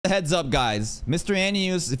heads up, guys. Mr.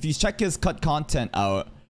 ANINEWS, if you check his cut content out,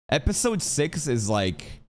 episode 6 is like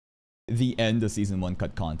the end of season 1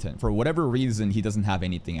 cut content. For whatever reason, he doesn't have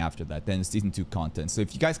anything after that. Then season 2 content. So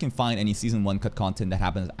if you guys can find any season 1 cut content that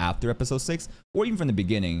happens after episode 6, or even from the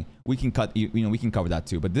beginning, we can cut, we can cover that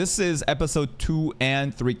too. But this is episode 2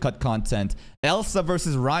 and 3 cut content. Elsa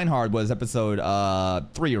versus Reinhardt was episode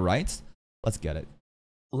 3, right? Let's get it.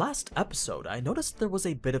 Last episode, I noticed there was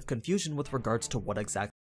a bit of confusion with regards to what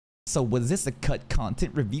exactly. So was this a cut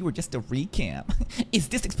content review or just a recap? Is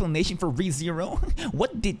this explanation for ReZero?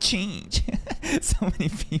 What did change? So many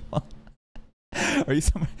people. Are you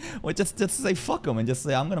somewhere? Well, just say fuck them and just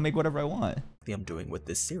say I'm gonna make whatever I want. I'm doing with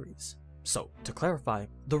this series. So, to clarify,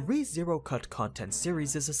 the ReZero cut content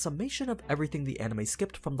series is a summation of everything the anime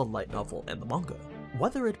skipped from the light novel and the manga.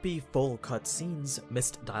 Whether it be full cut scenes,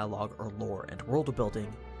 missed dialogue, or lore and world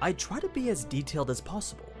building, I try to be as detailed as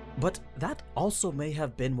possible. But that also may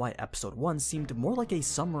have been why episode 1 seemed more like a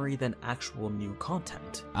summary than actual new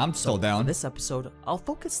content. I'm still down. For this episode, I'll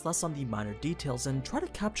focus less on the minor details and try to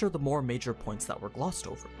capture the more major points that were glossed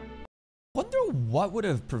over. Wonder what would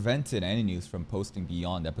have prevented ANINEWS from posting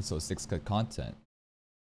beyond episode 6 cut content.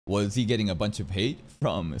 Was he getting a bunch of hate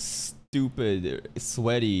from stupid,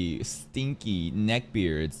 sweaty, stinky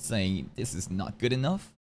neckbeards saying this is not good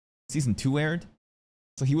enough? Season 2 aired,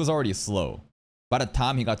 so he was already slow. By the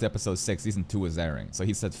time he got to episode 6, season 2 was airing, so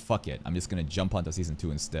he said fuck it, I'm just gonna jump onto season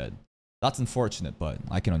 2 instead. That's unfortunate, but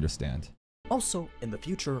I can understand. Also, in the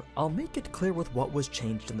future, I'll make it clear with what was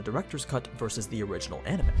changed in the director's cut versus the original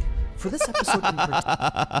anime. For this episode in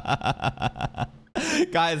particular...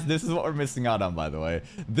 Guys, this is what we're missing out on, by the way.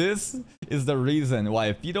 This is the reason why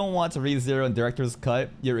if you don't watch ReZero and director's cut,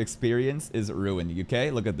 your experience is ruined,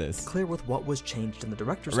 okay? Look at this. Clear with what was changed in the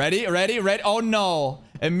director's Ready? Oh no!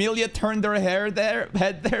 Emilia turned her head there,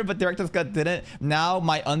 but director's cut didn't. Now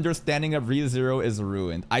my understanding of ReZero is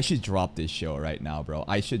ruined. I should drop this show right now, bro.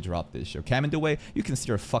 I should drop this show. Cam in the way, you can see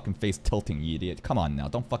your fucking face tilting, you idiot. Come on now,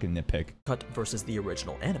 don't fucking nitpick. Cut versus the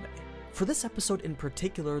original anime. For this episode in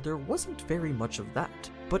particular, there wasn't very much of that,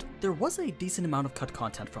 but there was a decent amount of cut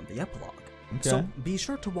content from the epilogue. Okay. So be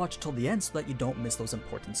sure to watch till the end so that you don't miss those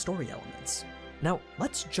important story elements. Now,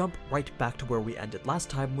 let's jump right back to where we ended last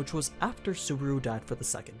time, which was after Subaru died for the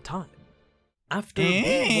second time. After being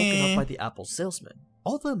woken up by the Apple salesman,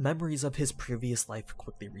 all the memories of his previous life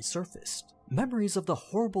quickly resurfaced. Memories of the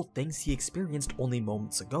horrible things he experienced only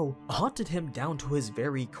moments ago haunted him down to his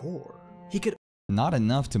very core. He could Not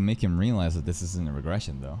enough to make him realize that this isn't a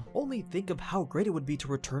regression, though. Only think of how great it would be to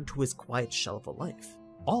return to his quiet shell of a life.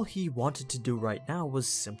 All he wanted to do right now was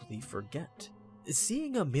simply forget.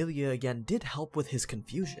 Seeing Emilia again did help with his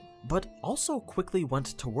confusion, but also quickly went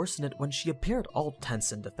to worsen it when she appeared all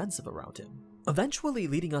tense and defensive around him, eventually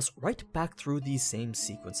leading us right back through the same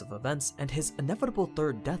sequence of events and his inevitable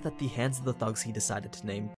third death at the hands of the thugs he decided to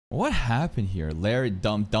name. What happened here? Larry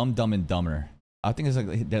Dumb and Dumber. I think it's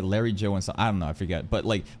like that Larry Joe and so I don't know, I forget. But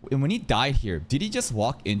like when he died here, did he just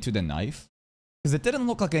walk into the knife? Because it didn't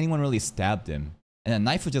look like anyone really stabbed him. And the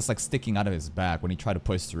knife was just like sticking out of his back when he tried to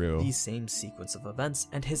push through. The same sequence of events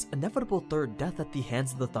and his inevitable third death at the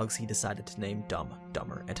hands of the thugs he decided to name Dumb,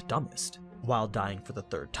 Dumber, and Dumbest. While dying for the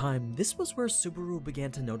third time, this was where Subaru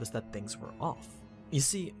began to notice that things were off. You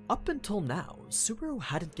see, up until now, Subaru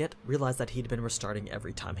hadn't yet realized that he'd been restarting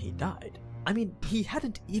every time he died. I mean, he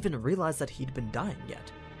hadn't even realized that he'd been dying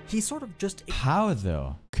yet. He sort of just... How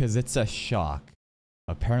though? Because it's a shock.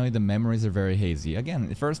 Apparently the memories are very hazy. Again,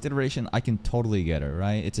 the first iteration, I can totally get it,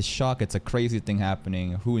 right? It's a shock, it's a crazy thing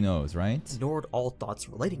happening, who knows, right? Ignored all thoughts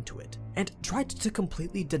relating to it, and tried to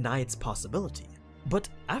completely deny its possibility. But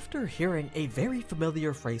after hearing a very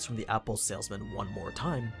familiar phrase from the Apple salesman one more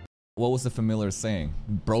time... What was the familiar saying?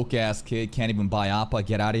 Broke ass kid, can't even buy Appa,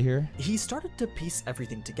 get out of here? He started to piece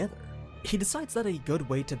everything together. He decides that a good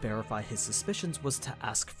way to verify his suspicions was to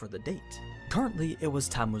ask for the date. Currently, it was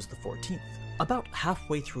Tammuz the 14th, about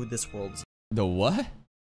halfway through this world's... The what?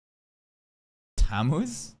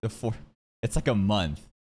 Tammuz? It's like a month.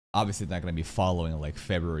 Obviously not going to be following like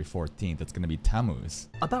February 14th, it's going to be Tammuz.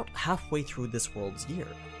 About halfway through this world's year.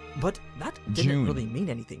 But that didn't really mean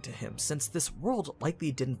anything to him since this world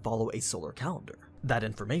likely didn't follow a solar calendar. That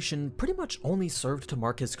information pretty much only served to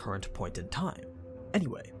mark his current point in time.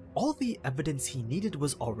 Anyway, all the evidence he needed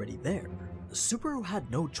was already there. Subaru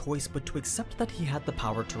had no choice but to accept that he had the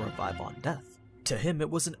power to revive on death. To him, it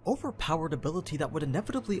was an overpowered ability that would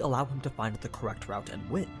inevitably allow him to find the correct route and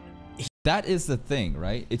win. That is the thing,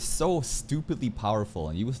 right? It's so stupidly powerful,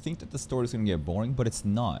 and you would think that the story is going to get boring, but it's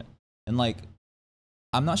not. And like,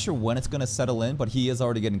 I'm not sure when it's going to settle in, but he is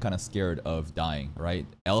already getting kind of scared of dying, right?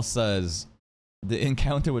 Elsa's the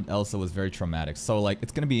encounter with Elsa was very traumatic. So like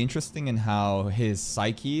it's gonna be interesting in how his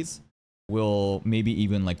psyches will maybe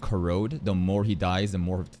even like corrode. The more he dies, the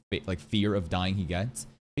more like fear of dying he gets.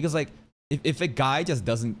 Because like if a guy just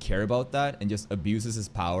doesn't care about that and just abuses his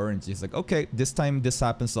power and just like, okay, this time this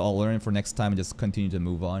happens, so I'll learn for next time and just continue to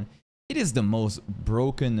move on. It is the most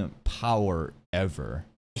broken power ever.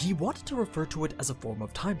 He wanted to refer to it as a form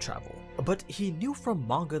of time travel, but he knew from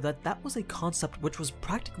manga that that was a concept which was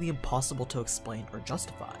practically impossible to explain or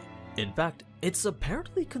justify. In fact, it's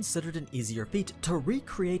apparently considered an easier feat to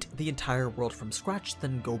recreate the entire world from scratch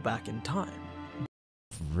than go back in time.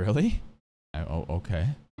 Really? Oh, okay.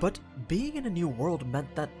 But being in a new world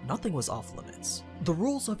meant that nothing was off limits. The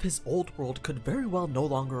rules of his old world could very well no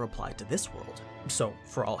longer apply to this world. So,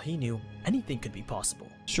 for all he knew, anything could be possible.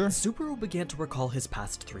 Sure. Subaru began to recall his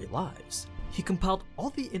past 3 lives. He compiled all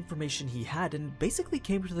the information he had and basically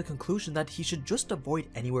came to the conclusion that he should just avoid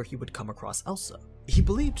anywhere he would come across Elsa. He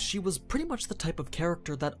believed she was pretty much the type of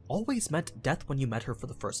character that always meant death when you met her for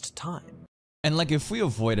the first time. And like if we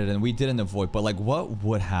avoided and we didn't avoid, but like what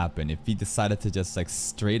would happen if we decided to just like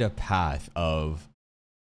straight a path of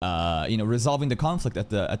you know, resolving the conflict at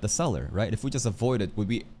the cellar, right? If we just avoid it, would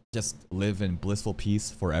we just live in blissful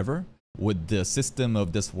peace forever? Would the system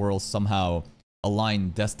of this world somehow align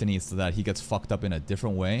destiny so that he gets fucked up in a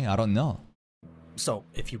different way? I don't know. So,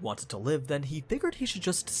 if he wanted to live, then he figured he should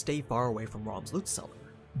just stay far away from Rom's loot cellar.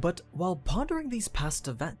 But while pondering these past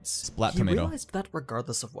events, he realized that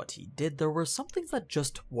regardless of what he did, there were some things that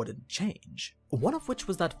just wouldn't change. One of which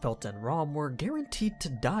was that Felt and Rom were guaranteed to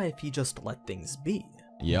die if he just let things be.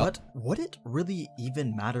 Yep. But would it really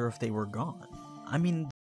even matter if they were gone? I mean...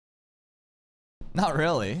 Not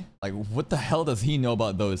really. Like, what the hell does he know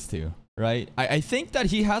about those two, right? I think that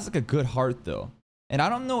he has like a good heart though. And I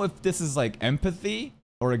don't know if this is like empathy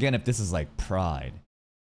or again if this is like pride.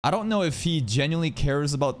 I don't know if he genuinely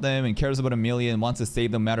cares about them and cares about Amelia and wants to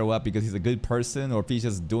save them no matter what because he's a good person, or if he's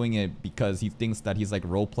just doing it because he thinks that he's like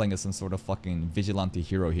role-playing as some sort of fucking vigilante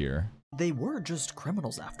hero here. They were just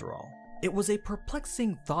criminals after all. It was a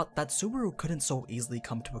perplexing thought that Subaru couldn't so easily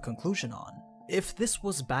come to a conclusion on. If this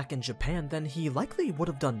was back in Japan, then he likely would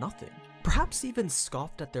have done nothing, perhaps even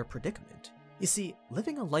scoffed at their predicament. You see,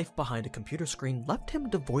 living a life behind a computer screen left him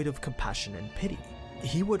devoid of compassion and pity.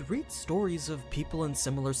 He would read stories of people in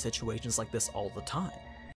similar situations like this all the time.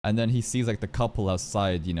 And then he sees like the couple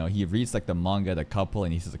outside, you know, he reads like the manga, the couple,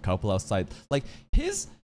 and he sees a couple outside. Like his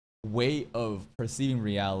way of perceiving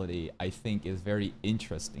reality, I think, is very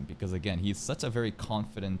interesting because again, he's such a very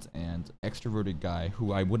confident and extroverted guy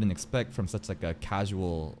who I wouldn't expect from such like a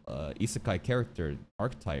casual isekai character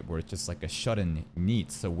archetype where it's just like a shut-in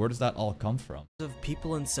neat. So where does that all come from? Of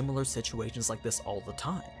people in similar situations like this all the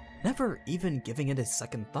time, never even giving it a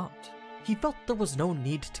second thought. He felt there was no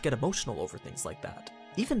need to get emotional over things like that,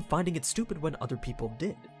 even finding it stupid when other people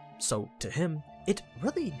did. So to him, it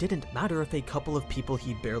really didn't matter if a couple of people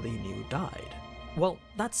he barely knew died. Well,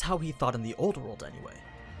 that's how he thought in the old world anyway.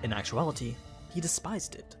 In actuality, he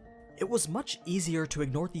despised it. It was much easier to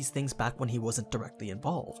ignore these things back when he wasn't directly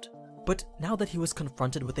involved. But now that he was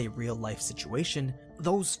confronted with a real-life situation,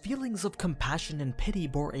 those feelings of compassion and pity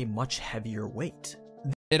bore a much heavier weight.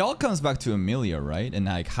 It all comes back to Amelia, right? And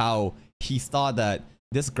like how he thought that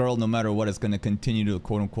this girl, no matter what, is going to continue to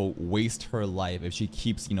quote-unquote waste her life if she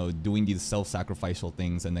keeps, you know, doing these self-sacrificial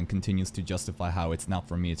things and then continues to justify how it's not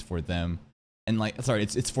for me, it's for them. And like, sorry,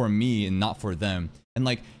 it's for me and not for them. And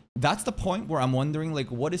like, that's the point where I'm wondering,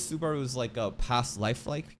 like, what is Subaru's like past life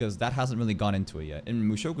like? Because that hasn't really gone into it yet. In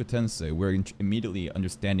Mushoku Tensei, we're immediately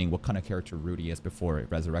understanding what kind of character Rudy is before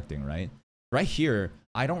resurrecting, right? Right here,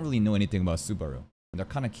 I don't really know anything about Subaru. They're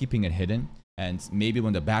kind of keeping it hidden. And maybe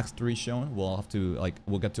when the backstory is shown,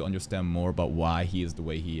 we'll get to understand more about why he is the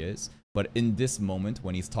way he is. But in this moment,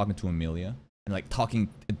 when he's talking to Amelia and like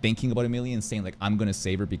thinking about Amelia and saying like, I'm gonna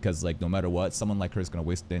save her because like no matter what, someone like her is gonna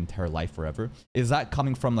waste the entire life forever. Is that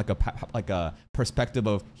coming from like a perspective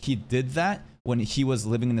of he did that when he was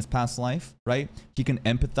living in his past life, right? He can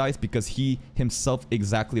empathize because he himself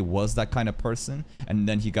exactly was that kind of person, and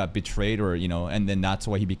then he got betrayed, or you know, and then that's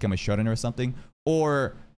why he became a shut-in or something,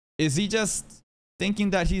 or is he just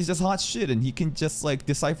thinking that he's just hot shit and he can just like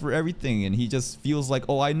decipher everything and he just feels like,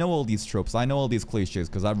 oh, I know all these tropes, I know all these cliches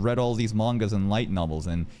because I've read all these mangas and light novels,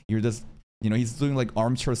 and you're just, you know, he's doing like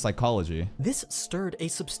armchair psychology. This stirred a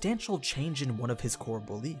substantial change in one of his core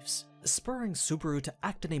beliefs, spurring Subaru to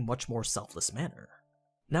act in a much more selfless manner.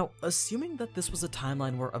 Now, assuming that this was a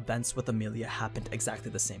timeline where events with Amelia happened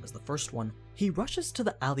exactly the same as the first one, he rushes to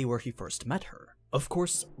the alley where he first met her. Of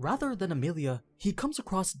course, rather than Amelia, he comes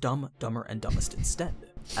across Dumb, Dumber, and Dumbest instead.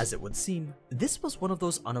 As it would seem, this was one of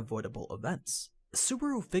those unavoidable events.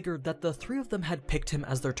 Subaru figured that the three of them had picked him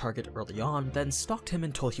as their target early on, then stalked him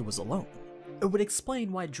until he was alone. It would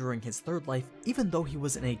explain why during his third life, even though he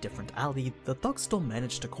was in a different alley, the thugs still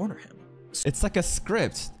managed to corner him. It's like a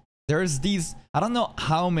script. There's these, I don't know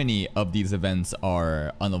how many of these events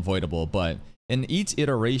are unavoidable, but in each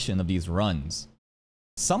iteration of these runs,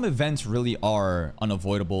 some events really are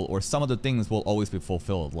unavoidable, or some of the things will always be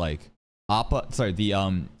fulfilled. Like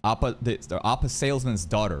the Appa salesman's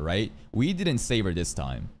daughter, right? We didn't save her this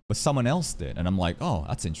time, but someone else did. And I'm like, oh,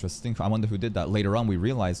 that's interesting. I wonder who did that. Later on, we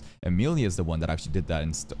realized Amelia is the one that actually did that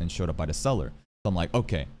and showed up by the cellar. So I'm like,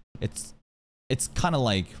 okay, it's kind of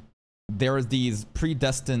like there are these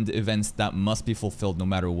predestined events that must be fulfilled no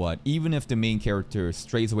matter what. Even if the main character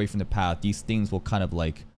strays away from the path, these things will kind of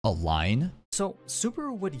like align. So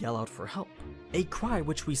Subaru would yell out for help, a cry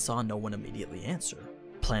which we saw no one immediately answer.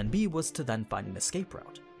 Plan B was to then find an escape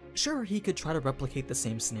route. Sure, he could try to replicate the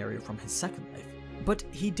same scenario from his second life, but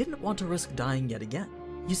he didn't want to risk dying yet again.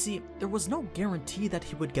 You see, there was no guarantee that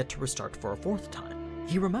he would get to restart for a fourth time.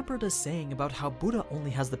 He remembered a saying about how Buddha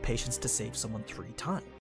only has the patience to save someone 3 times.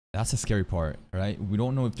 That's the scary part, right? We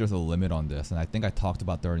don't know if there's a limit on this, and I think I talked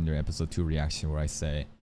about that in their episode 2 reaction where I say,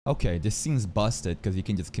 okay, this seems busted because he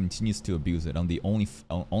can just continues to abuse it, and the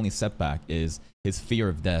only setback is his fear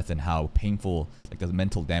of death and how painful like the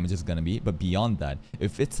mental damage is gonna be. But beyond that,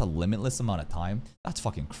 if it's a limitless amount of time, that's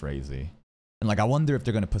fucking crazy. And like, I wonder if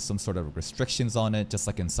they're gonna put some sort of restrictions on it, just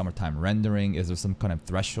like in summertime rendering. Is there some kind of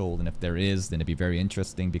threshold? And if there is, then it'd be very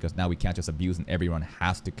interesting because now we can't just abuse and everyone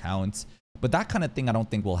has to count. But that kind of thing I don't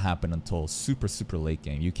think will happen until super late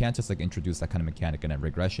game. You can't just like introduce that kind of mechanic in a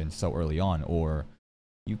regression so early on, or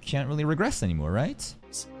you can't really regress anymore, right?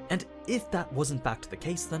 And if that was in fact the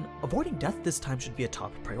case, then avoiding death this time should be a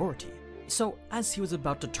top priority. So as he was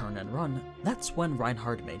about to turn and run, that's when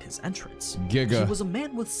Reinhard made his entrance. Giga. He was a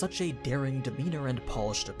man with such a daring demeanor and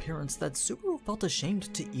polished appearance that Subaru felt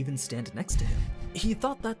ashamed to even stand next to him. He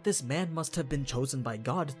thought that this man must have been chosen by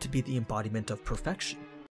God to be the embodiment of perfection.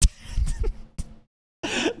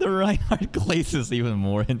 The Reinhard glaze is even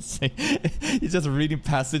more insane. He's just reading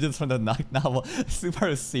passages from the night novel.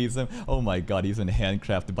 Subaru sees him. Oh my god, he's been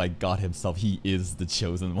handcrafted by God himself. He is the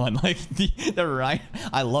chosen one. Like the Reinhard,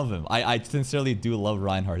 I love him. I sincerely do love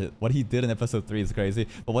Reinhard. What he did in episode 3 is crazy.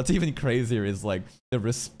 But what's even crazier is like the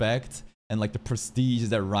respect and like the prestige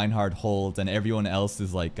that Reinhard holds, and everyone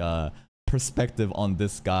else's like perspective on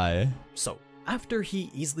this guy. So after he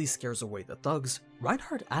easily scares away the thugs,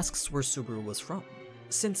 Reinhard asks where Subaru was from.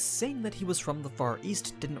 Since saying that he was from the Far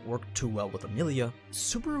East didn't work too well with Amelia,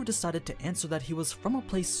 Subaru decided to answer that he was from a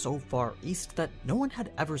place so far east that no one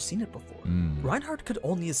had ever seen it before. Reinhard could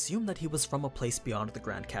only assume that he was from a place beyond the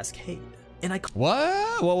Grand Cascade. And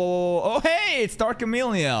What? Whoa. Oh hey, it's Dark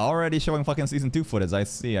Amelia! Already showing fucking season 2 footage. I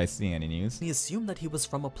see ANINEWS. He assumed that he was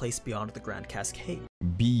from a place beyond the Grand Cascade.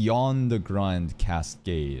 Beyond the Grand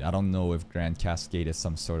Cascade. I don't know if Grand Cascade is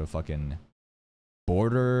some sort of fucking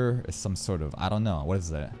border, is some sort of, I don't know, what is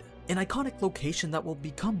that? An iconic location that will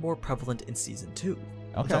become more prevalent in season 2.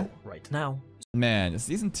 Okay. Though, right now, man,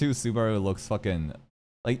 season 2 Subaru looks fucking,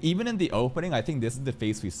 like, even in the opening, I think this is the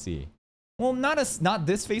face we see. Well, not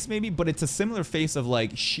this face maybe, but it's a similar face of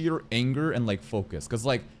like sheer anger and like focus. Cause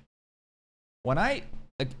like when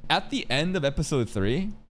at the end of episode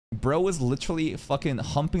 3, bro was literally fucking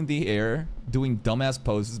humping the air, doing dumbass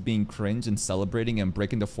poses, being cringe and celebrating and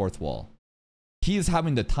breaking the fourth wall. He is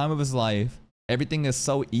having the time of his life. Everything is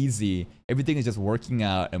so easy. Everything is just working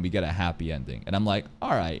out and we get a happy ending. And I'm like, all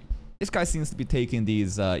right, this guy seems to be taking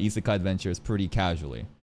these isekai adventures pretty casually.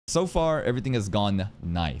 So far, everything has gone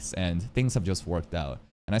nice and things have just worked out.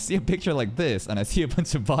 And I see a picture like this and I see a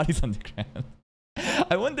bunch of bodies on the ground.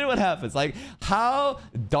 I wonder what happens. Like, how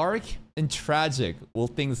dark and tragic will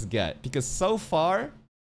things get? Because so far,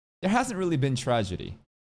 there hasn't really been tragedy.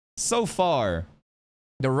 So far,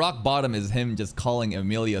 the rock bottom is him just calling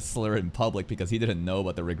Amelia a slur in public because he didn't know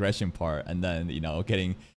about the regression part, and then, you know,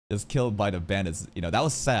 getting just killed by the bandits. You know, that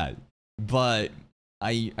was sad. But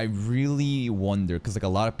I really wonder, because like a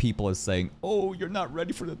lot of people are saying, oh, you're not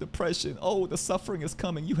ready for the depression. Oh, the suffering is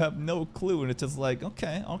coming. You have no clue. And it's just like,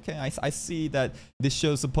 okay, I see that this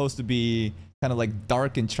show's supposed to be kind of like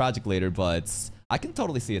dark and tragic later, but I can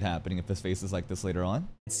totally see it happening if his face is like this later on.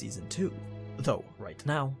 Season 2. Though, right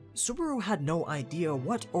now, Subaru had no idea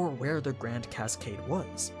what or where the Grand Cascade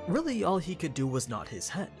was. Really, all he could do was nod his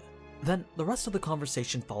head. Then, the rest of the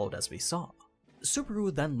conversation followed as we saw.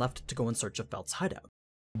 Subaru then left to go in search of Velt's hideout.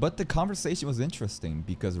 But the conversation was interesting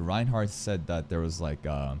because Reinhard said that there was like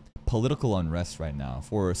political unrest right now.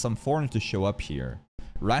 For some foreigners to show up here,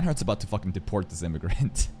 Reinhardt's about to fucking deport this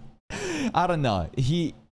immigrant. I don't know.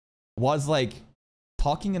 He was like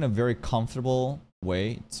talking in a very comfortable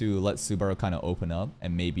way to let Subaru kind of open up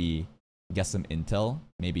and maybe get some intel.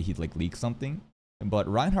 Maybe he'd like leak something. But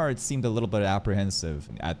Reinhardt seemed a little bit apprehensive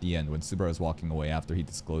at the end when Subaru was walking away after he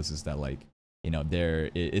discloses that, like, you know,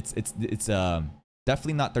 it's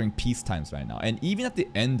definitely not during peace times right now. And even at the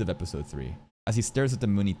end of episode 3, as he stares at the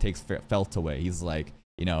moon, he takes Felt away. He's like,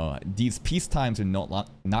 you know, these peace times are not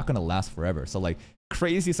going to last forever. So like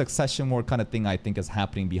crazy succession war kind of thing I think is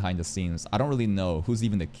happening behind the scenes. I don't really know who's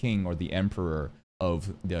even the king or the emperor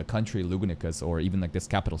of the country Lugunicus or even like this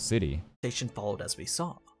capital city. Station followed as we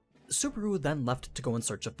saw. Subaru then left to go in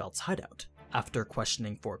search of Felt's hideout. After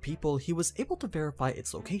questioning 4 people, he was able to verify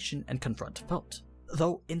its location and confront Felt.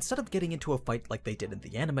 Though, instead of getting into a fight like they did in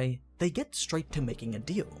the anime, they get straight to making a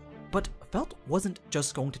deal. But Felt wasn't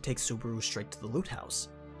just going to take Subaru straight to the loot house.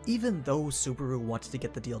 Even though Subaru wanted to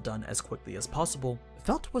get the deal done as quickly as possible,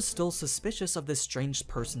 Felt was still suspicious of this strange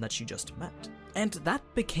person that she just met. And that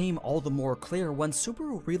became all the more clear when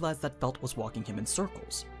Subaru realized that Felt was walking him in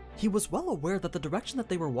circles. He was well aware that the direction that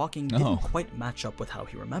they were walking didn't quite match up with how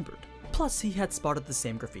he remembered. Plus, he had spotted the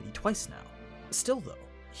same graffiti twice now. Still though,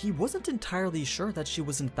 he wasn't entirely sure that she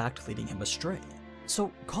was in fact leading him astray,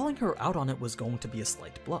 so calling her out on it was going to be a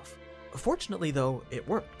slight bluff. Fortunately though, it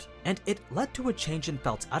worked, and it led to a change in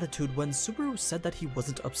Felt's attitude when Subaru said that he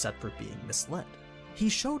wasn't upset for being misled. He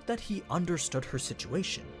showed that he understood her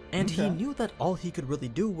situation, and he knew that all he could really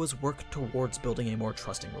do was work towards building a more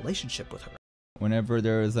trusting relationship with her. Whenever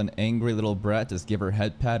there is an angry little brat, just give her a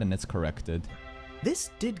head pat and it's corrected. This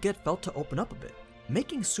did get Felt to open up a bit,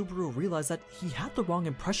 making Subaru realize that he had the wrong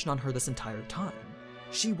impression on her this entire time.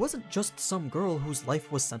 She wasn't just some girl whose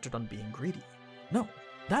life was centered on being greedy. No,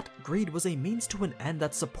 that greed was a means to an end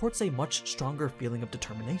that supports a much stronger feeling of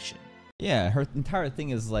determination. Yeah, her entire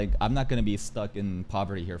thing is like, I'm not gonna be stuck in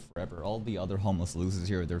poverty here forever. All the other homeless losers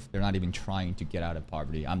here, they're not even trying to get out of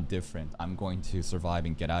poverty. I'm different. I'm going to survive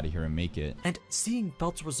and get out of here and make it. And seeing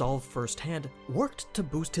Felt's resolve firsthand worked to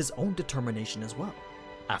boost his own determination as well.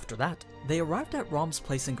 After that, they arrived at Rom's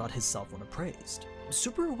place and got his cell phone appraised.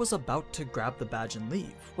 Subaru was about to grab the badge and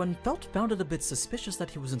leave when Felt found it a bit suspicious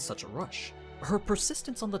that he was in such a rush. Her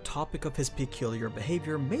persistence on the topic of his peculiar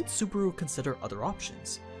behavior made Subaru consider other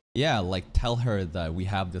options. Yeah, like tell her that we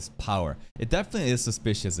have this power. It definitely is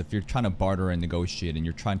suspicious if you're trying to barter and negotiate and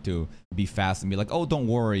you're trying to be fast and be like, oh, don't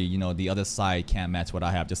worry, you know, the other side can't match what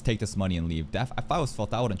I have. Just take this money and leave. If I was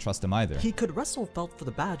Felt, I wouldn't trust him either. He could wrestle Felt for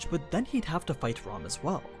the badge, but then he'd have to fight Rom as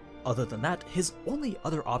well. Other than that, his only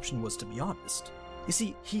other option was to be honest. You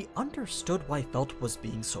see, he understood why Felt was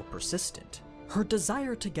being so persistent. Her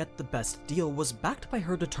desire to get the best deal was backed by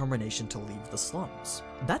her determination to leave the slums.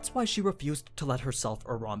 That's why she refused to let herself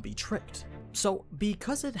or Rom be tricked. So,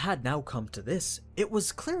 because it had now come to this, it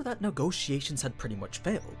was clear that negotiations had pretty much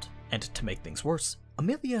failed. And to make things worse,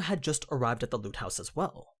 Amelia had just arrived at the loot house as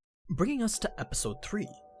well. Bringing us to episode 3,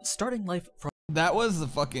 starting life from— That was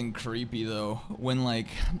fucking creepy though, when like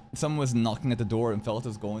someone was knocking at the door and Felt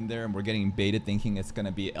was going there and we're getting baited thinking it's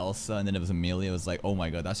gonna be Elsa and then it was Amelia. It was like, oh my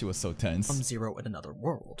god, that shit was so tense. From Zero in Another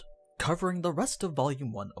World, covering the rest of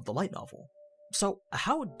volume 1 of the light novel. So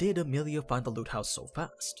how did Amelia find the loot house so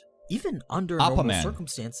fast? Even under normal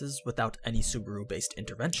circumstances without any Subaru-based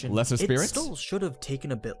intervention, Lesser spirits? It still should have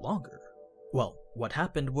taken a bit longer. Well, what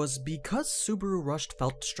happened was because Subaru rushed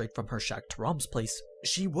Felt straight from her shack to Rom's place,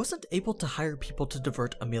 she wasn't able to hire people to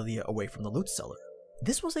divert Amelia away from the loot cellar.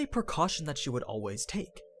 This was a precaution that she would always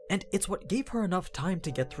take, and it's what gave her enough time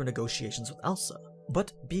to get through negotiations with Elsa.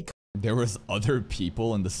 But because there was other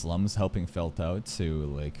people in the slums helping Felt out to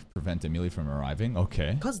like prevent Amelia from arriving?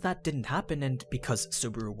 Okay. Because that didn't happen and because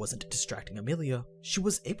Subaru wasn't distracting Amelia, she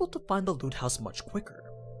was able to find the loot house much quicker.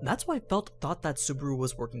 That's why Felt thought that Subaru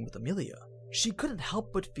was working with Amelia. She couldn't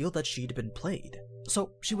help but feel that she'd been played,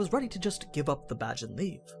 so she was ready to just give up the badge and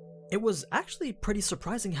leave. It was actually pretty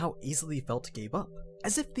surprising how easily Felt gave up,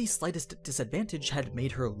 as if the slightest disadvantage had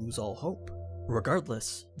made her lose all hope.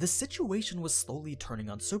 Regardless, the situation was slowly turning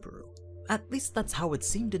on Subaru. At least that's how it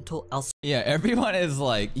seemed until Elsa— Yeah, everyone is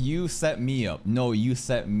like, you set me up. No, you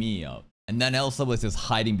set me up. And then Elsa was just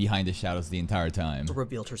hiding behind the shadows the entire time.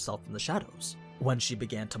 Revealed herself in the shadows. When she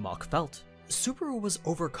began to mock Felt, Subaru was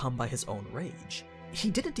overcome by his own rage. He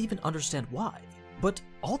didn't even understand why, but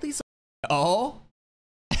all these— Oh?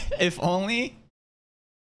 If only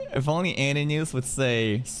ANINEWS would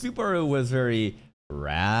say Subaru was very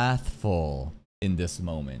wrathful in this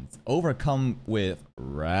moment. Overcome with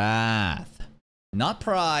wrath. not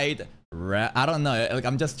pride. I don't know. Like,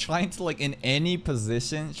 I'm just trying to, like, in any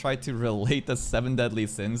position, try to relate the 7 deadly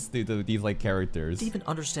sins to these, like, characters. To even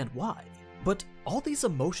understand why. But all these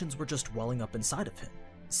emotions were just welling up inside of him.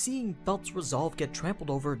 Seeing Felt's resolve get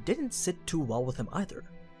trampled over didn't sit too well with him either.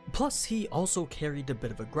 Plus, he also carried a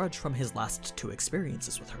bit of a grudge from his last 2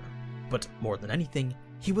 experiences with her. But more than anything,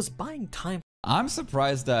 he was buying time. I'm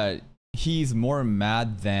surprised that he's more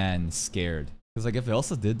mad than scared. Because, like, if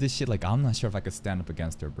Elsa did this shit, like, I'm not sure if I could stand up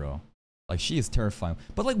against her, bro. Like, she is terrifying.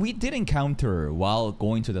 But, like, we did encounter her while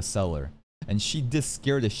going to the cellar. And she did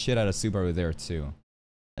scare the shit out of Subaru there, too.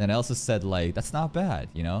 And then Elsa said, like, that's not bad,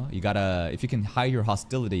 you know? You gotta, if you can hide your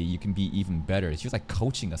hostility, you can be even better. She was, like,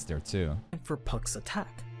 coaching us there, too. For Puck's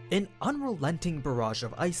attack. An unrelenting barrage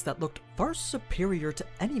of ice that looked far superior to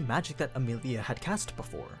any magic that Amelia had cast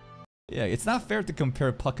before. Yeah, it's not fair to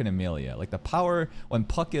compare Puck and Amelia. Like, the power when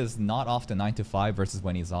Puck is not off the 9 to 5 versus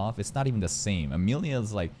when he's off, it's not even the same. Amelia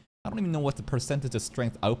is, like, I don't even know what the percentage of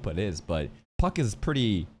strength output is, but Puck is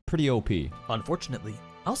pretty OP. Unfortunately,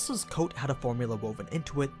 Elsa's coat had a formula woven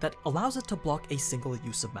into it that allows it to block a single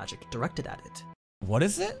use of magic directed at it. What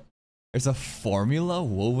is it? There's a formula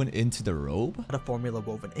woven into the robe? A formula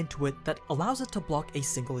woven into it that allows it to block a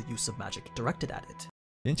single use of magic directed at it.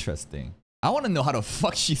 Interesting. I want to know how the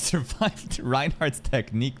fuck she survived Reinhardt's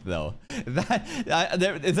technique, though.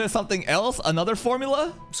 Is there something else? Another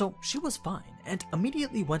formula? So she was fine, and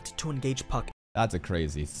immediately went to engage Puck. That's a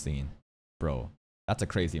crazy scene. Bro, that's a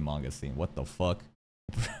crazy manga scene. What the fuck?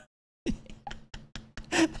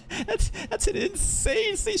 that's an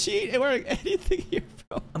insane scene. She ain't wearing anything here,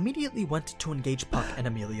 bro. Immediately went to engage Puck and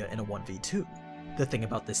Amelia in a 1v2. The thing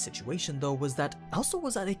about this situation, though, was that Elsa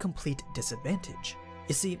was at a complete disadvantage.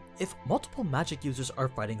 You see, if multiple magic users are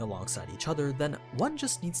fighting alongside each other, then one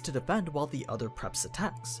just needs to defend while the other preps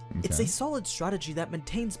attacks. Okay. It's a solid strategy that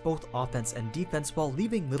maintains both offense and defense while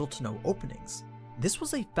leaving little to no openings. This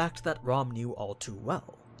was a fact that Rom knew all too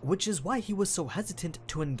well, which is why he was so hesitant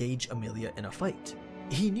to engage Amelia in a fight.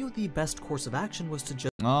 He knew the best course of action was to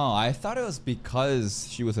just— Oh, I thought it was because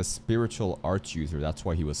she was a spiritual arch user, that's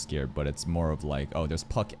why he was scared, but it's more of like, oh, there's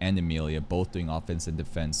Puck and Amelia both doing offense and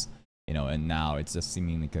defense. You know, and now it's just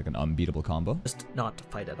seemingly like an unbeatable combo. Just not to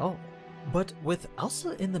fight at all. But with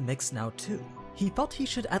Elsa in the mix now too, he felt he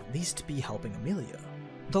should at least be helping Amelia.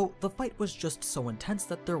 Though the fight was just so intense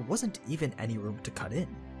that there wasn't even any room to cut in.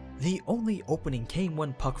 The only opening came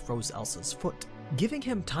when Puck froze Elsa's foot, giving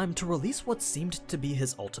him time to release what seemed to be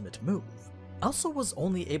his ultimate move. Elsa was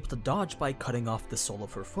only able to dodge by cutting off the sole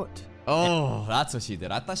of her foot. Oh, that's what she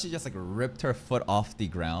did. I thought she just like ripped her foot off the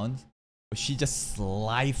ground. She just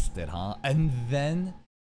sliced it, huh? And then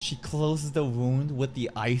she closes the wound with the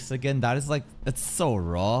ice again. That is like, it's so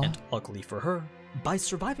raw. And luckily for her, by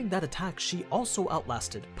surviving that attack, she also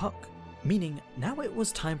outlasted Puck. Meaning, now it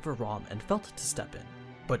was time for Rom and Felt to step in.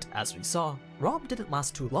 But as we saw, Rom didn't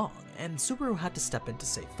last too long, and Subaru had to step in to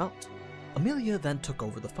save Felt. Amelia then took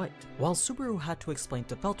over the fight, while Subaru had to explain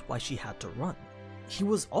to Felt why she had to run. He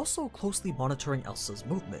was also closely monitoring Elsa's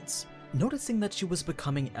movements, noticing that she was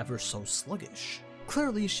becoming ever so sluggish.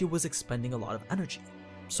 Clearly, she was expending a lot of energy.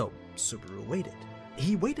 So, Subaru waited.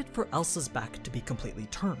 He waited for Elsa's back to be completely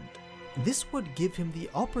turned. This would give him the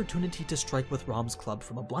opportunity to strike with Rom's club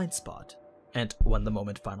from a blind spot. And when the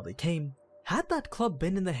moment finally came, had that club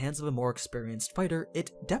been in the hands of a more experienced fighter,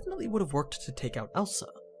 it definitely would have worked to take out Elsa.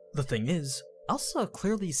 The thing is, Elsa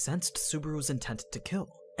clearly sensed Subaru's intent to kill,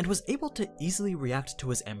 and was able to easily react to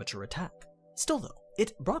his amateur attack. Still though,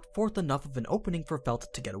 it brought forth enough of an opening for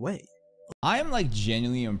Felt to get away. I am like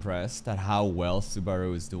genuinely impressed at how well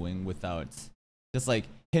Subaru is doing without just like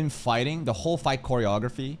him fighting, the whole fight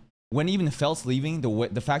choreography. When even Felt's leaving,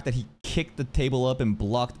 the fact that he kicked the table up and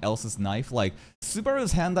blocked Elsa's knife, like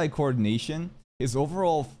Subaru's hand-eye coordination, his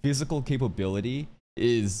overall physical capability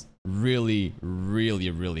is really, really,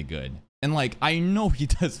 really good. And like, I know he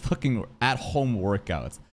does fucking at-home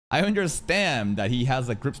workouts. I understand that he has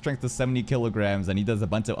a grip strength of 70 kilograms and he does a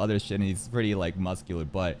bunch of other shit and he's pretty like muscular,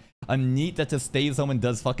 but a NEET that just stays home and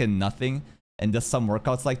does fucking nothing and does some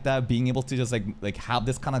workouts like that, being able to just like have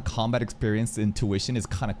this kind of combat experience intuition is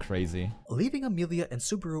kind of crazy. Leaving Amelia and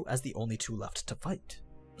Subaru as the only two left to fight.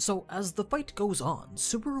 So as the fight goes on,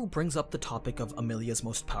 Subaru brings up the topic of Amelia's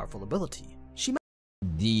most powerful ability.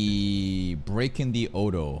 The breaking the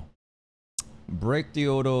Odo. Break the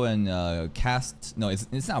Odo and cast, no,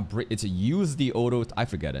 it's not break, it's a use the Odo, I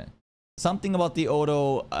forget it. Something about the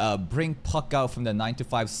Odo, bring Puck out from the 9 to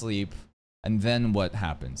 5 sleep, and then what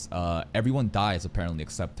happens? Everyone dies apparently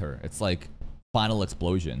except her. It's like final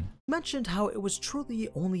explosion. Mentioned how it was truly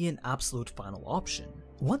only an absolute final option,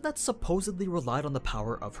 one that supposedly relied on the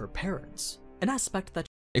power of her parents. an aspect that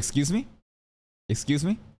Excuse me? Excuse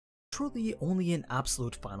me? truly only an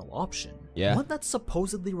absolute final option. Yeah. One that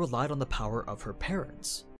supposedly relied on the power of her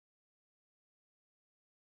parents.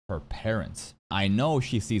 Her parents. I know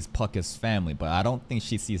she sees Puck as family, but I don't think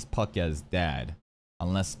she sees Puck as dad.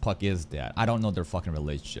 Unless Puck is dad. I don't know their fucking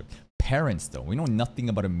relationship. Parents, though. We know nothing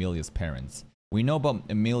about Amelia's parents. We know about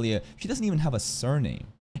Amelia. She doesn't even have a surname.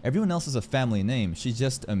 Everyone else is a family name. She's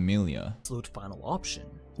just Amelia. Absolute final option.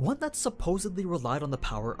 One that supposedly relied on the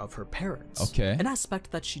power of her parents. Okay. An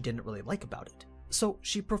aspect that she didn't really like about it. So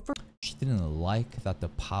she preferred. She didn't like that the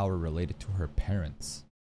power related to her parents.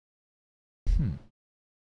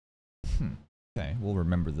 Okay, we'll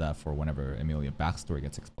remember that for whenever Amelia backstory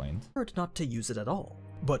gets explained. Not to use it at all.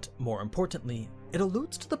 But more importantly, it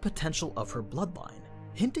alludes to the potential of her bloodline,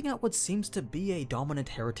 hinting at what seems to be a dominant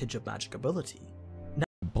heritage of magic ability.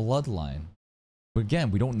 Bloodline. But again,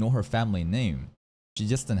 we don't know her family name. She's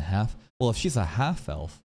just a half. Well, if she's a half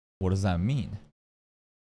elf, what does that mean?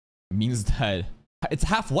 It means that it's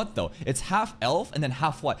half what though? It's half elf and then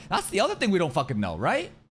half what? That's the other thing we don't fucking know, right?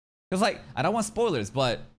 Because like, I don't want spoilers,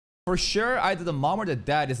 but for sure, either the mom or the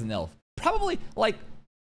dad is an elf. Probably like,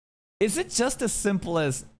 is it just as simple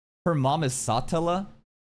as her mom is Satella?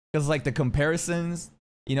 Because like the comparisons,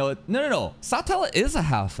 you know, no. Satella is a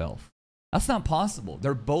half elf. That's not possible.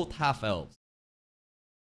 They're both half elves.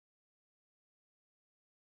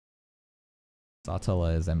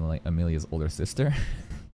 Satella is Amelia's older sister.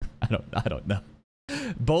 I don't know.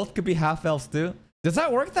 Both could be half elves too. Does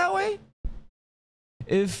that work that way?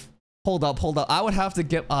 If hold up. I would have to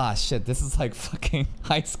get shit. This is like fucking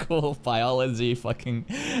high school biology, fucking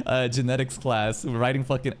genetics class, writing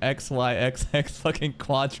fucking X, Y, X, X fucking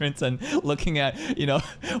quadrants and looking at, you know,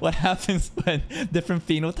 what happens when different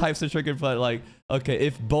phenotypes are triggered. But like, okay,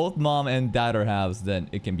 if both mom and dad are halves, then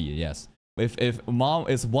it can be a yes. If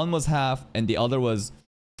one was half and the other was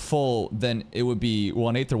full, then it would be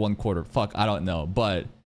 1/8 or 1/4. Fuck, I don't know. But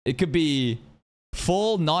it could be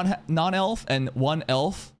full non-elf and one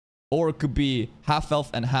elf, or it could be half elf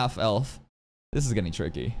and half elf. This is getting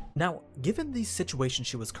tricky. Now, given the situation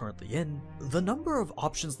she was currently in, the number of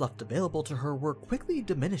options left available to her were quickly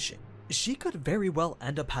diminishing. She could very well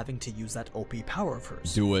end up having to use that OP power of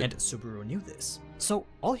hers. Do it. And Subaru knew this. So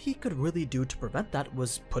all he could really do to prevent that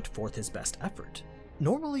was put forth his best effort.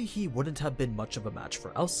 Normally he wouldn't have been much of a match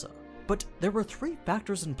for Elsa, but there were 3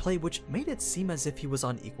 factors in play which made it seem as if he was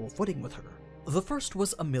on equal footing with her. The first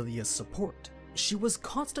was Amelia's support. She was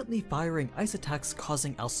constantly firing ice attacks,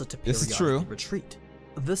 causing Elsa to periodically retreat.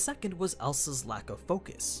 The second was Elsa's lack of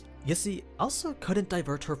focus. You see, Elsa couldn't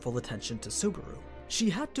divert her full attention to Subaru. She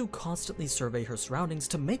had to constantly survey her surroundings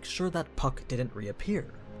to make sure that Puck didn't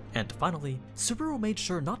reappear. And finally, Subaru made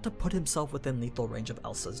sure not to put himself within lethal range of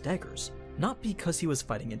Elsa's daggers, not because he was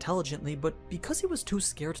fighting intelligently, but because he was too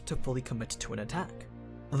scared to fully commit to an attack.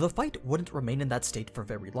 The fight wouldn't remain in that state for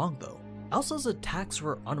very long though. Elsa's attacks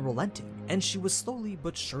were unrelenting, and she was slowly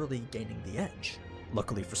but surely gaining the edge.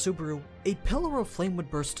 Luckily for Subaru, a pillar of flame would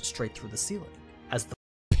burst straight through the ceiling. As the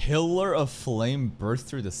pillar of flame burst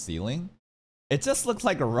through the ceiling? It just looks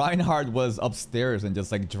like Reinhardt was upstairs and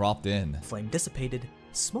just like dropped in. Flame dissipated,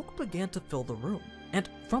 smoke began to fill the room, and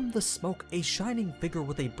from the smoke, a shining figure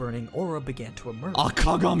with a burning aura began to emerge.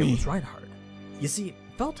 Akagami! It was Reinhardt. You see,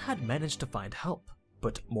 Felt had managed to find help,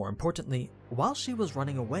 but more importantly, while she was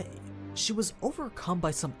running away, she was overcome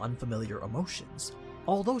by some unfamiliar emotions.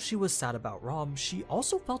 Although she was sad about Rom, she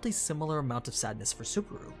also felt a similar amount of sadness for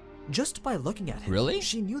Subaru. Just by looking at him,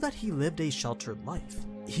 she knew that he lived a sheltered life.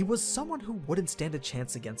 He was someone who wouldn't stand a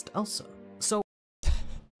chance against Elsa. So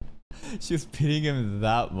she was pitying him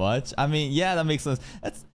that much? I mean, yeah, that makes sense.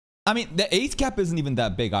 I mean, the age gap isn't even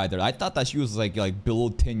that big either. I thought that she was like below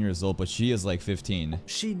 10 years old, but she is like 15.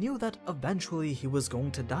 She knew that eventually he was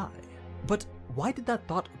going to die. But why did that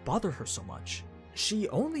thought bother her so much? She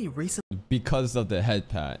only recently because of the head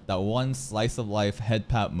pat. That one slice of life head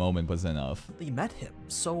pat moment was enough. Met him,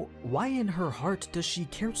 so why in her heart does she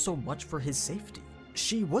care so much for his safety?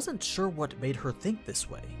 She wasn't sure what made her think this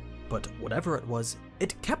way, but whatever it was,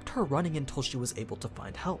 it kept her running until she was able to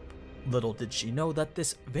find help. Little did she know that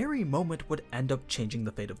this very moment would end up changing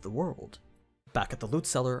the fate of the world. Back at the loot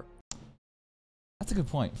cellar. That's a good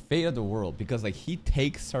point. Fate of the world, because like he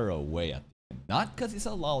takes her away at the end. Not because he's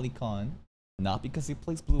a lolicon, not because he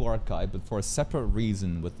plays Blue Archive, but for a separate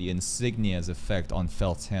reason with the insignia's effect on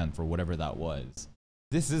Felt's hand for whatever that was.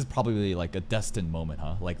 This is probably like a destined moment,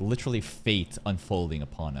 huh? Like literally fate unfolding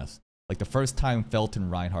upon us. Like the first time Felt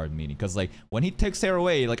and Reinhardt meeting. Because like when he takes her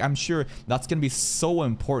away, like I'm sure that's going to be so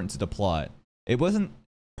important to the plot. It wasn't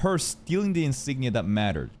her stealing the insignia that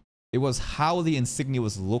mattered. It was how the insignia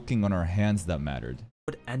was looking on her hands that mattered.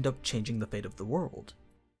 Would end up changing the fate of the world.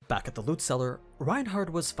 Back at the loot cellar, Reinhard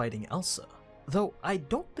was fighting Elsa. Though I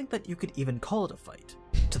don't think that you could even call it a fight.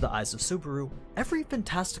 To the eyes of Subaru, every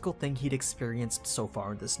fantastical thing he'd experienced so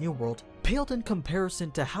far in this new world paled in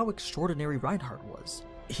comparison to how extraordinary Reinhard was.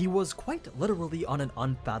 He was quite literally on an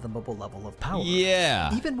unfathomable level of power.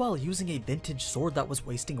 Yeah. Even while using a vintage sword that was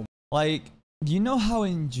wasting away. Like, you know how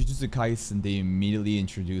in Jujutsu Kaisen they immediately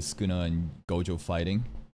introduced Sukuna and Gojo fighting?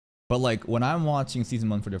 But like, when I'm watching Season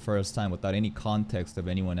 1 for the first time without any context of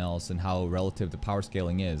anyone else and how relative the power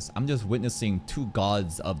scaling is, I'm just witnessing two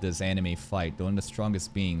gods of this anime fight, one of the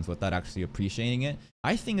strongest beings, without actually appreciating it.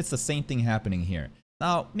 I think it's the same thing happening here.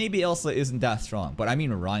 Now, maybe Elsa isn't that strong, but I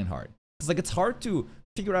mean Reinhard. Because like, it's hard to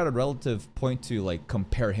figure out a relative point to like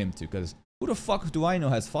compare him to, because who the fuck do I know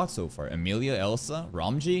has fought so far? Emilia, Elsa,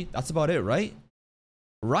 Ramji? That's about it, right?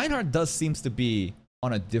 Reinhard does seems to be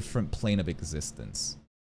on a different plane of existence.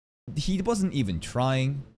 He wasn't even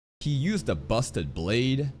trying. He used a busted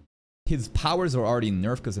blade. His powers are already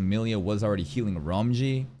nerfed because Emilia was already healing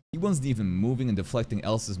Ramji. He wasn't even moving and deflecting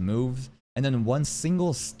Elsa's moves. And then one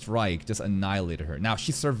single strike just annihilated her. Now,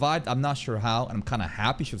 she survived. I'm not sure how. And I'm kind of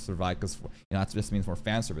happy she survived because, you know, that just means more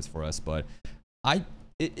fan service for us. But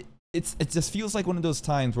it just feels like one of those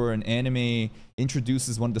times where an anime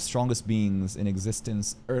introduces one of the strongest beings in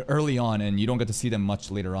existence early on, and you don't get to see them much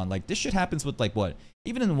later on. Like, this shit happens with, like, what?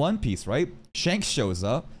 Even in One Piece, right? Shanks shows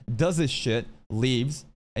up, does his shit, leaves,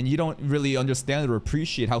 and you don't really understand or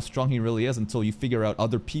appreciate how strong he really is until you figure out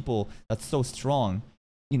other people that's so strong,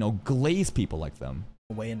 you know, glaze people like them.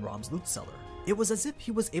 Away in Rom's loot cellar. It was as if he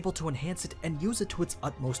was able to enhance it and use it to its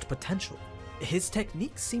utmost potential. His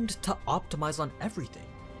technique seemed to optimize on everything.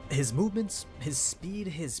 His movements, his speed,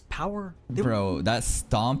 his power. Bro, that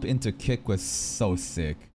stomp into kick was so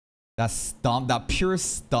sick. That stomp, that pure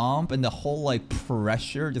stomp, and the whole like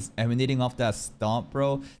pressure just emanating off that stomp,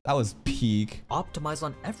 bro. That was peak. Optimize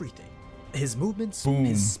on everything. His movements, Boom.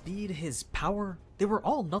 His speed, his power, they were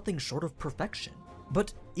all nothing short of perfection.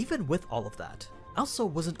 But even with all of that, Elsa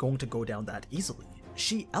wasn't going to go down that easily.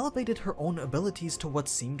 She elevated her own abilities to what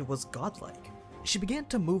seemed was godlike. She began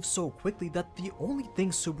to move so quickly that the only thing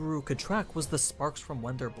Subaru could track was the sparks from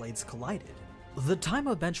when their blades collided. The time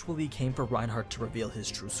eventually came for Reinhard to reveal his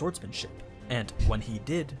true swordsmanship, and when he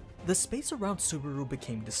did, the space around Subaru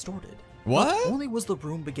became distorted. What? Not only was the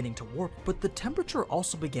room beginning to warp, but the temperature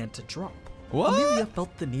also began to drop. What? Amelia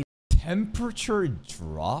felt the need. Temperature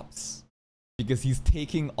drops? Because he's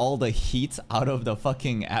taking all the heat out of the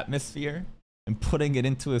fucking atmosphere and putting it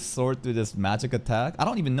into his sword through this magic attack? I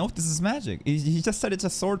don't even know if this is magic. He just said it's a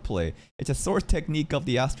sword play. It's a sword technique of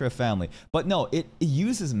the Astra family. But no, it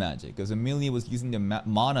uses magic, because Emilia was using the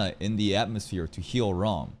mana in the atmosphere to heal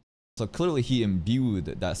Rom. So clearly he imbued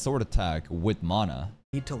that sword attack with mana.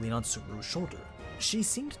 Need to lean on Subaru's shoulder. She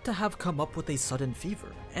seemed to have come up with a sudden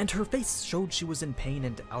fever, and her face showed she was in pain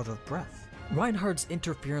and out of breath. Reinhard's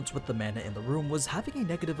interference with the mana in the room was having a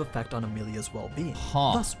negative effect on Emilia's well-being,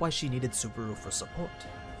 thus why she needed Subaru for support.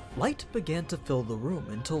 Light began to fill the room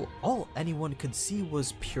until all anyone could see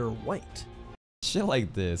was pure white. Shit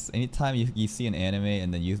like this, anytime you see an anime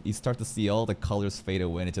and then you start to see all the colors fade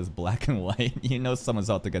away and it's just black and white, you know someone's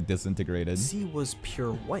out to get disintegrated. See was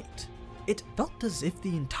pure white. It felt as if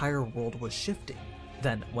the entire world was shifting.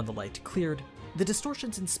 Then, when the light cleared, the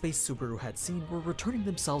distortions in space Subaru had seen were returning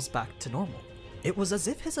themselves back to normal. It was as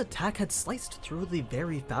if his attack had sliced through the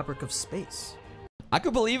very fabric of space. I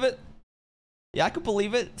could believe it. Yeah, I could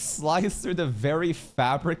believe it. Sliced through the very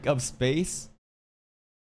fabric of space.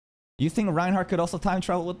 You think Reinhard could also time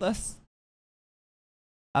travel with us?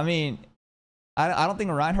 I mean, I don't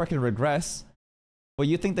think Reinhard can regress. But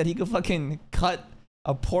you think that he could fucking cut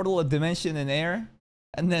a portal of dimension in air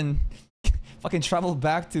and then fucking travel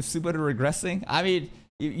back to Subaru regressing? I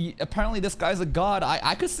mean, apparently this guy's a god.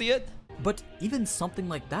 I could see it. But even something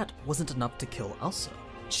like that wasn't enough to kill Elsa.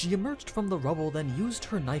 She emerged from the rubble, then used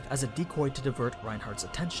her knife as a decoy to divert Reinhard's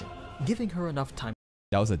attention, giving her enough time.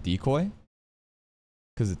 That was a decoy?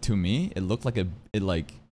 Because to me, it looked like it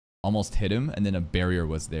like almost hit him, and then a barrier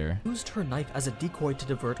was there. Used her knife as a decoy to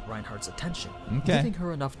divert Reinhard's attention, giving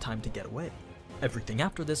her enough time to get away. Everything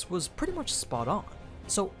after this was pretty much spot on.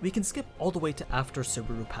 So we can skip all the way to after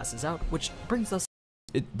Subaru passes out, which brings us.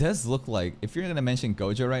 It does look like, if you're gonna mention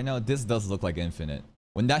Gojo right now, this does look like Infinite.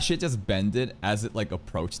 When that shit just bended as it like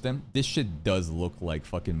approached them, this shit does look like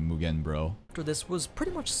fucking Mugen, bro. After this was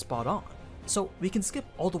pretty much spot on. So we can skip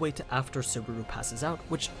all the way to after Subaru passes out,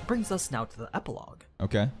 which brings us now to the epilogue.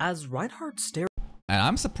 Okay. As Reinhard stared. And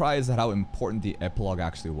I'm surprised at how important the epilogue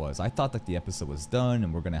actually was. I thought that the episode was done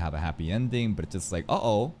and we're gonna have a happy ending, but it's just like,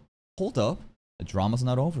 uh-oh. hold up. The drama's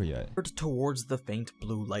not over yet. Towards the faint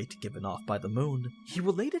blue light given off by the moon, he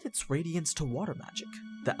related its radiance to water magic,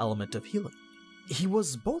 the element of healing. He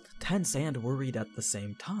was both tense and worried at the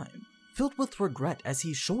same time, filled with regret as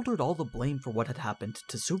he shouldered all the blame for what had happened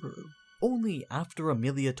to Subaru. Only after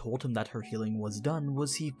Amelia told him that her healing was done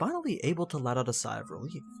was he finally able to let out a sigh of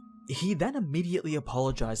relief. He then immediately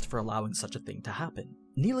apologized for allowing such a thing to happen,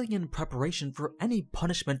 kneeling in preparation for any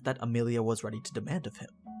punishment that Amelia was ready to demand of him.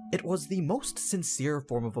 It was the most sincere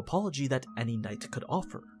form of apology that any knight could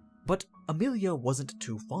offer, but Amelia wasn't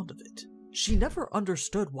too fond of it. She never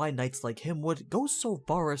understood why knights like him would go so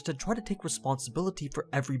far as to try to take responsibility for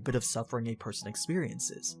every bit of suffering a person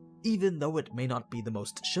experiences. Even though it may not be the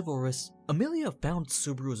most chivalrous, Amelia found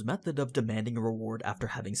Subaru's method of demanding a reward after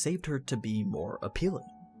having saved her to be more appealing.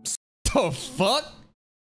 The fuck?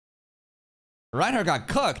 Reinhardt got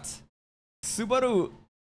cooked. Subaru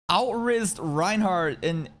outrizzed Reinhardt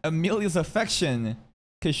in Amelia's affection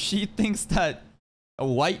because she thinks that a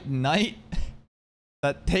white knight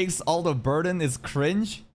that takes all the burden is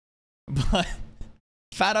cringe, but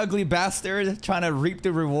fat ugly bastard trying to reap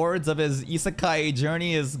the rewards of his isekai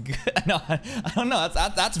journey is good. No, I don't know.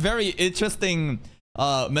 That's very interesting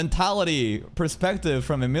mentality perspective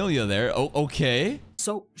from Amelia there. Okay.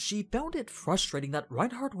 So she found it frustrating that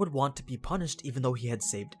Reinhardt would want to be punished even though he had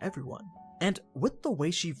saved everyone. And with the way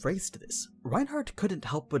she phrased this, Reinhardt couldn't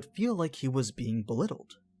help but feel like he was being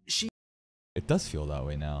belittled. It does feel that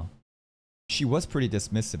way now. She was pretty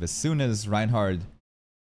dismissive as soon as Reinhardt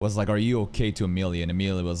was like, "Are you okay?" to Amelia, and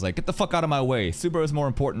Amelia was like, "Get the fuck out of my way. Subaru is more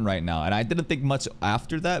important right now." And I didn't think much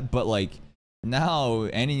after that, but like now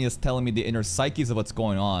Annie is telling me the inner psyches of what's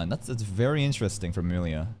going on. That's very interesting from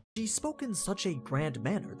Amelia. She spoke in such a grand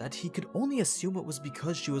manner that he could only assume it was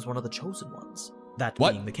because she was one of the chosen ones. That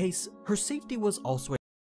being the case, her safety was also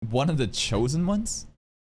one of the chosen ones?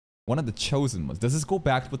 One of the chosen ones. Does this go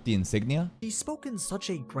back with the insignia? She spoke in such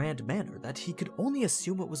a grand manner that he could only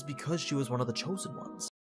assume it was because she was one of the chosen ones.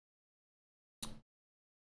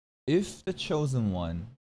 If the chosen one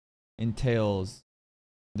entails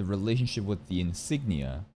the relationship with the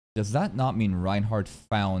insignia, does that not mean Reinhardt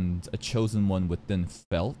found a chosen one within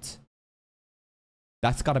Felt?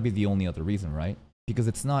 That's gotta be the only other reason, right? Because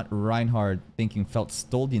it's not Reinhardt thinking Felt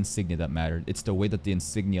stole the insignia that mattered, it's the way that the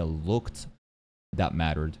insignia looked that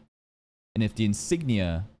mattered. And if the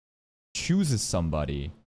insignia chooses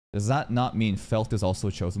somebody, does that not mean Felt is also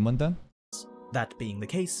a chosen one then? That being the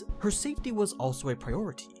case, her safety was also a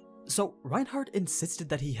priority. So Reinhardt insisted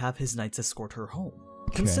that he have his knights escort her home.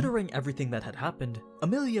 Okay. Considering everything that had happened,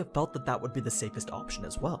 Amelia felt that that would be the safest option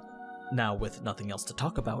as well. Now, with nothing else to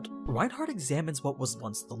talk about, Reinhardt examines what was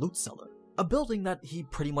once the loot cellar, a building that he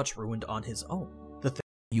pretty much ruined on his own.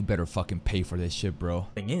 You better fucking pay for this shit, bro.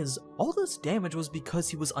 Thing is, all this damage was because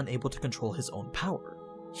he was unable to control his own power.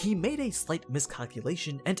 He made a slight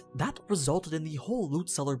miscalculation, and that resulted in the whole loot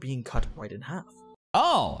cellar being cut right in half.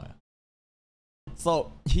 Oh!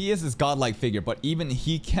 So, he is this godlike figure, but even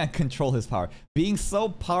he can't control his power. Being so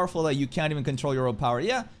powerful that you can't even control your own power.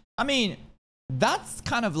 Yeah, I mean, that's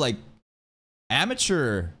kind of like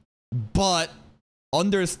amateur, but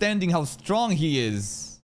understanding how strong he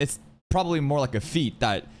is, it's probably more like a feat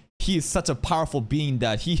that he is such a powerful being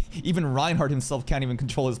that even Reinhardt himself can't even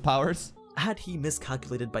control his powers. Had he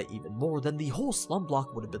miscalculated by even more, then the whole slum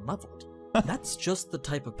block would have been leveled. That's just the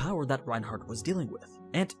type of power that Reinhardt was dealing with,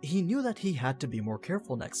 and he knew that he had to be more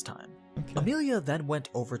careful next time. Okay. Amelia then went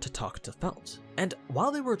over to talk to Felt, and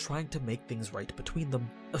while they were trying to make things right between them,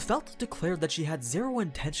 Felt declared that she had zero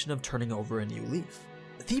intention of turning over a new leaf.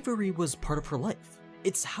 Thievery was part of her life.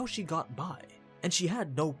 It's how she got by, and she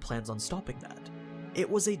had no plans on stopping that. It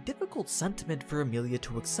was a difficult sentiment for Amelia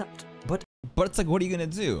to accept, but it's like, what are you gonna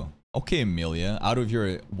do? Okay, Amelia, out of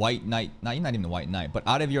your white knight, you're not even a white knight, but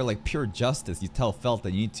out of your like pure justice, you tell Felt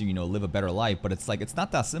that you need to, live a better life, but it's like, it's not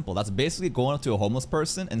that simple. That's basically going up to a homeless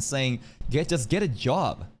person and saying, just get a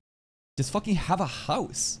job. Just fucking have a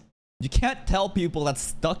house. You can't tell people that's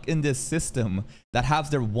stuck in this system that have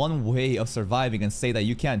their one way of surviving and say that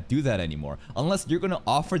you can't do that anymore. Unless you're going to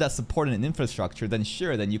offer that support and infrastructure, then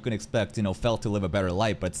sure, then you can expect, Felt to live a better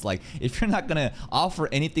life. But it's like, if you're not going to offer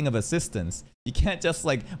anything of assistance, you can't just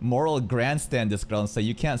like moral grandstand this girl and say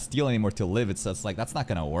you can't steal anymore to live. It's just like, that's not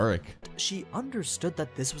going to work. She understood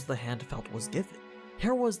that this was the hand Felt was given.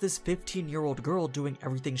 Here was this 15-year-old girl doing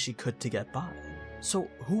everything she could to get by. So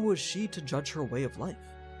who was she to judge her way of life?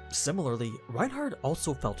 Similarly, Reinhardt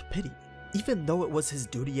also felt pity. Even though it was his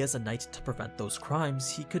duty as a knight to prevent those crimes,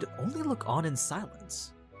 he could only look on in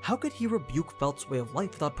silence. How could he rebuke Felt's way of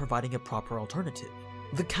life without providing a proper alternative?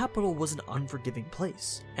 The capital was an unforgiving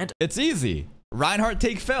place, and it's easy. Reinhardt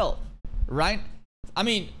take Felt, right? I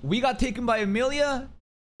mean, we got taken by Emilia,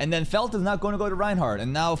 and then Felt is not going to go to Reinhardt,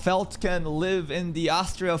 and now Felt can live in the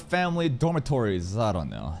Austria family dormitories. I don't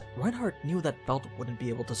know. Reinhardt knew that Felt wouldn't be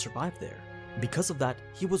able to survive there. Because of that,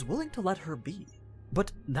 he was willing to let her be.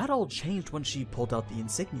 But that all changed when she pulled out the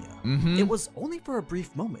insignia. It was only for a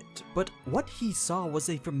brief moment, but what he saw was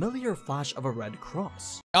a familiar flash of a red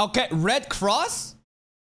cross. Okay, red cross?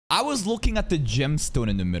 I was looking at the gemstone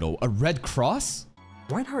in the middle. A red cross?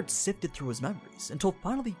 Reinhardt sifted through his memories until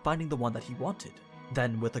finally finding the one that he wanted.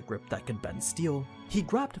 Then, with a grip that can bend steel, he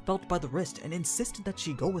grabbed Felt by the wrist and insisted that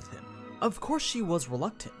she go with him. Of course she was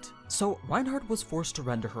reluctant, so Reinhardt was forced to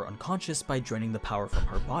render her unconscious by draining the power from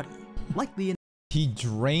her body. Likely He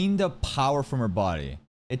drained the power from her body.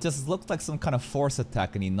 It just looked like some kind of force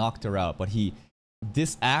attack and he knocked her out, but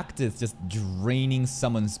this act is just draining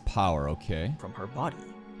someone's power, okay? From her body.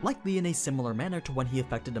 Likely in a similar manner to when he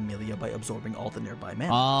affected Emilia by absorbing all the nearby mana.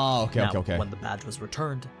 Oh, okay, now, okay. When the badge was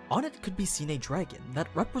returned, on it could be seen a dragon that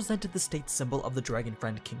represented the state symbol of the Dragon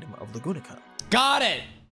Friend Kingdom of Lugunica. Got it!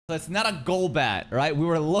 So it's not a Golbat, right? We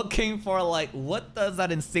were looking for like, what does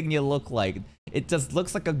that insignia look like? It just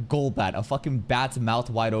looks like a Golbat, a fucking bat's mouth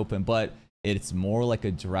wide open, but it's more like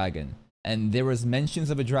a dragon. And there was mentions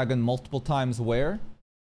of a dragon multiple times where?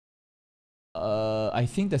 I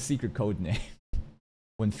think the secret code name.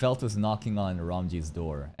 When Felt was knocking on Ramji's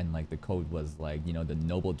door, and like the code was like, you know, the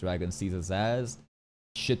noble dragon sees us as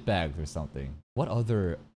shitbags or something. What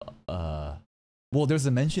other, well, there's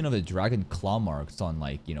a mention of the dragon claw marks on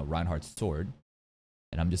like, you know, Reinhardt's sword.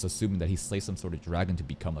 And I'm just assuming that he slayed some sort of dragon to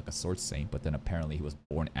become like a sword saint, but then apparently he was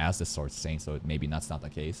born as a sword saint, so maybe that's not the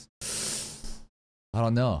case. I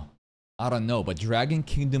don't know. I don't know, but Dragon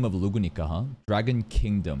Kingdom of Lugunica, huh? Dragon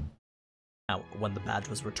Kingdom. Now, when the badge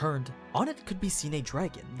was returned, on it could be seen a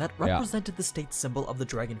dragon that represented the state symbol of the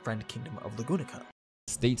Dragon Friend Kingdom of Lugunica.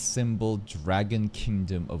 State symbol Dragon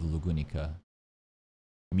Kingdom of Lugunica.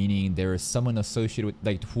 Meaning there is someone associated with,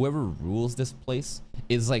 like, whoever rules this place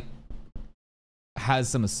is like, has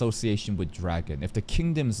some association with dragon. If the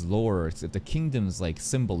kingdom's lore, if the kingdom's like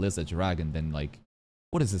symbol is a dragon, then like,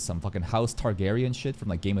 what is this, some fucking House Targaryen shit from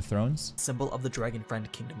like Game of Thrones? Symbol of the Dragon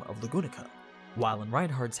Friend Kingdom of Lugunica. While in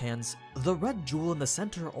Reinhardt's hands, the red jewel in the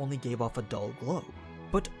center only gave off a dull glow.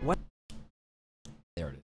 But when... There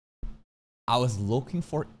it is. I was looking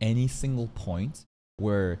for any single point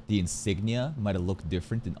where the insignia might have looked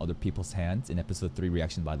different in other people's hands in episode 3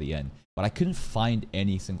 reaction by the end, but I couldn't find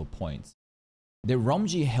any single point. The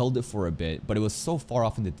Ramji held it for a bit, but it was so far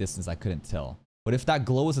off in the distance I couldn't tell. But if that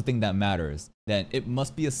glow is the thing that matters, then it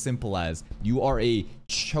must be as simple as you are a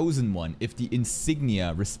chosen one if the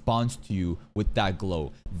insignia responds to you with that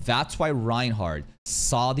glow. That's why Reinhardt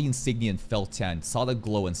saw the insignia in Feltan, saw the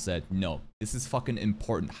glow and said, no, this is fucking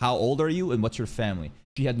important. How old are you and what's your family?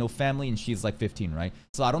 She had no family and she's like 15, right?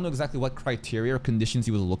 So I don't know exactly what criteria or conditions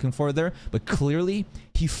he was looking for there, but clearly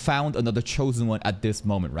he found another chosen one at this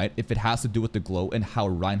moment, right? If it has to do with the glow and how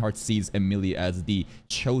Reinhardt sees Emilia as the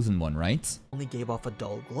chosen one, right? Only gave off a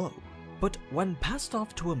dull glow. But when passed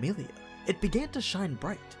off to Emilia, it began to shine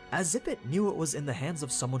bright, as if it knew it was in the hands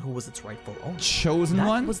of someone who was its rightful owner. Chosen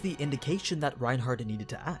one? That was the indication that Reinhardt needed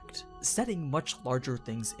to act, setting much larger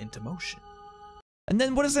things into motion. And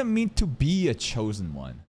then what does it mean to be a chosen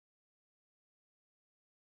one?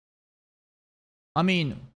 I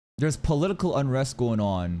mean, there's political unrest going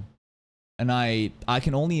on, and I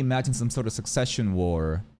can only imagine some sort of succession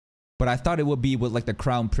war, but I thought it would be with like the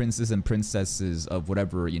crown princes and princesses of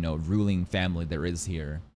whatever, you know, ruling family there is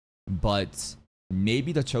here. But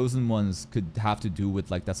maybe the chosen ones could have to do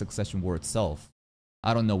with like that succession war itself.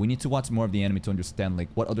 I don't know. We need to watch more of the anime to understand like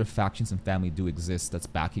what other factions and family do exist that's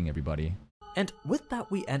backing everybody. And with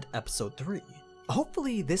that, we end episode 3.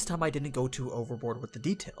 Hopefully, this time I didn't go too overboard with the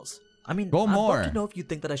details. I mean, I'd love to know if you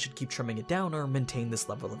think that I should keep trimming it down or maintain this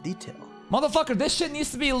level of detail. Motherfucker, this shit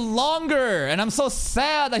needs to be longer! And I'm so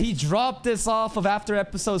sad that he dropped this off of after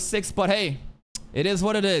episode 6, but hey, it is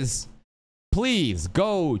what it is. Please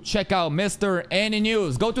go check out Mr.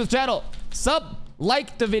 ANINEWS. Go to his channel, sub,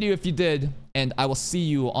 like the video if you did, and I will see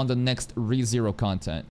you on the next ReZero content.